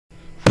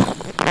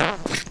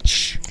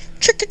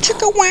Chicka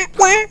chicka wah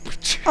wah.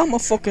 I'm a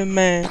fucking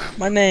man.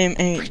 My name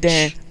ain't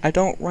Dan. I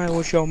don't ride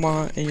with your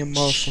mom in your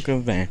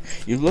motherfucking van.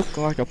 You look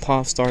like a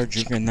pop star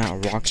drinking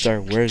that rock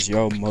star. Where's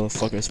your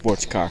motherfucking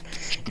sports car?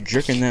 You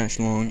drinking that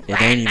long,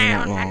 it ain't even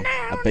that long.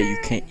 I bet you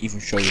can't even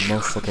show your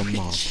motherfucking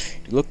mom.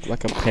 You look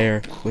like a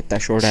pear with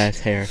that short ass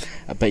hair.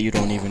 I bet you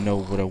don't even know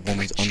what a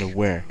woman's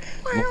underwear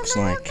looks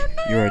like.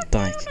 You're a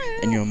dyke,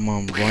 and your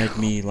mom ride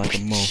me like a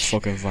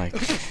motherfucking Vike.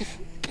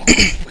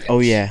 Oh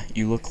yeah,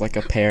 you look like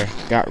a pear.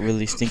 Got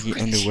really stinky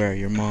underwear.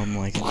 Your mom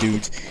likes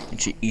dudes, and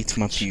she eats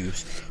my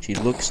pews. She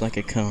looks like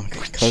a conch,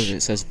 cause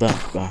it says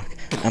back back.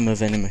 I'm a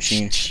vending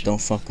machine, don't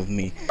fuck with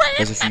me.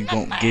 Cause if you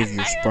won't give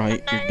your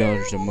Sprite, your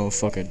daughter's a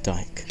motherfucking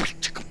dyke.